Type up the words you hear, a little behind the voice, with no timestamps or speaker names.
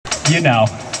You know,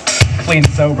 clean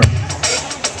sober.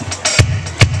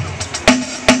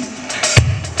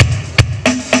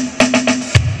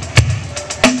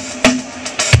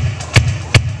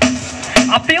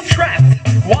 I feel trapped,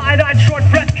 wide-eyed, short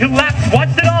breath collapse.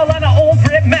 Watched it all on an old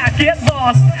red map. Get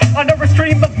lost under a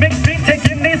stream of mixed feet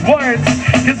taking these words,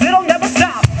 cause it'll never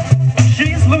stop.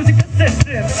 She's losing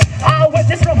persistence. I'll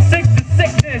witness from sick to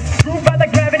sickness, proved by the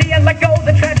gravity and let go of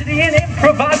the tragedy and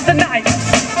improvise tonight.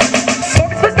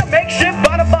 Focus was the makeshift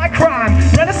butterfly crime.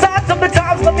 Renaissance of the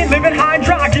times, let me live it high and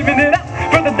dry. Giving it up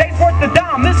for the day's worth of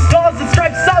dime. This stars and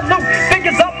stripes salute.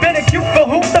 Fingers up in a cue for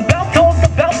who the bell tolls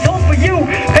for you.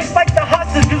 Face like the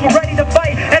hostage, cause we're ready to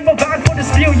fight and we're bound for the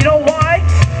steel. You know why?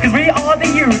 Cause we are the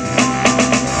youth.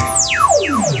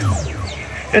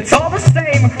 It's all the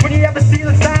same when you ever see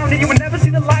the sound, and you will never see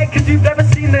the light cause you've never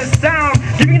seen this sound.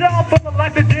 Giving it all for the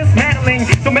life of dismantling.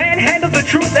 So man, handle the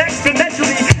truth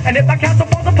exponentially. And if my castle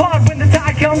falls apart when the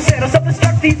tide comes in, I'll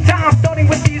self-destruct these times, starting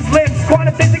with these limbs.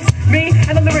 Quantum physics, me,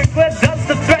 and the lyric clip does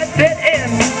the thread fit in.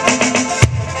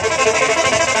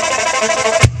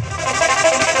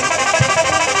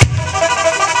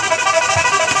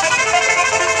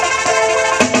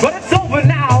 But it's over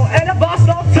now, and if I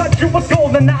stop touching what's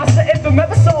golden now. So if I'm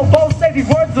ever so bold, say these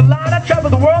words aloud. I travel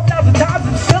the world 1,000 times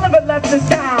and still haven't left this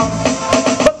town.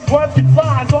 But these words can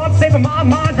fly, so I'm saving my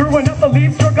mind. Brewing up the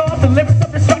leaves, struggle off the limits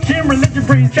of destruction. Religion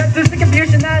breeds, chances the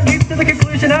confusion that leads to the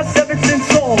conclusion I severed sin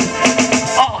soul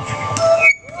off.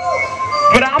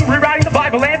 But I'm rewriting the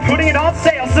Bible and putting it on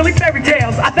sale. Silly fairy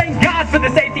tales, I thank God for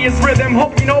this atheist rhythm.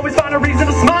 Hope you can always find a reason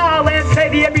to smile and pay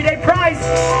the everyday price.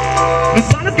 The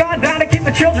sun has gone down to keep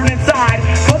the children inside.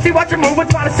 Closely watch your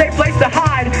movements, find a safe place to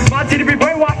hide. My to be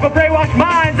brainwashed by brainwashed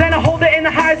minds, and I hold it in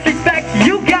the highest respect.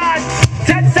 You got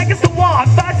 10 seconds to walk,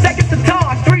 5 seconds to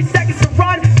talk, 3 seconds to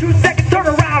run, 2 seconds turn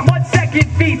around, 1 second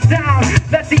beats down.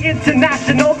 That's the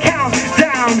international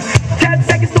countdown. 10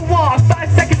 seconds to walk, 5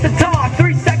 seconds to talk,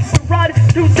 3 seconds to run,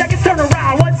 2 seconds turn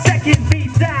around, 1 second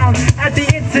beats down. At the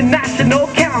international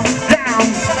countdown.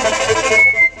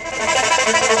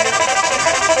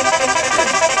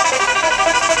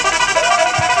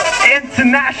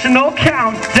 International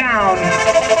countdown.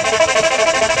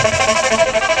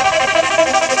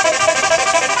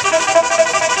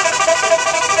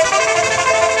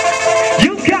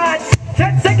 You got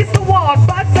 10 seconds to walk,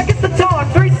 5 seconds to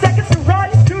talk, 3 seconds to run,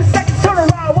 2 seconds turn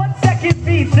around, 1 second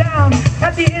beat down.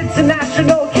 At the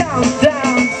international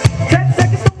countdown. 10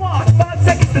 seconds to walk, 5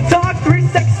 seconds to talk, 3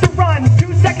 seconds to run,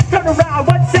 2 seconds turn around,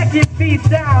 1 second beat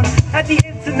down. At the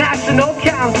international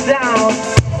countdown.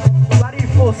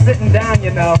 Sitting down,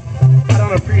 you know, I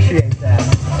don't appreciate that.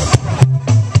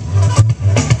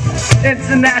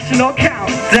 International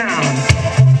countdown.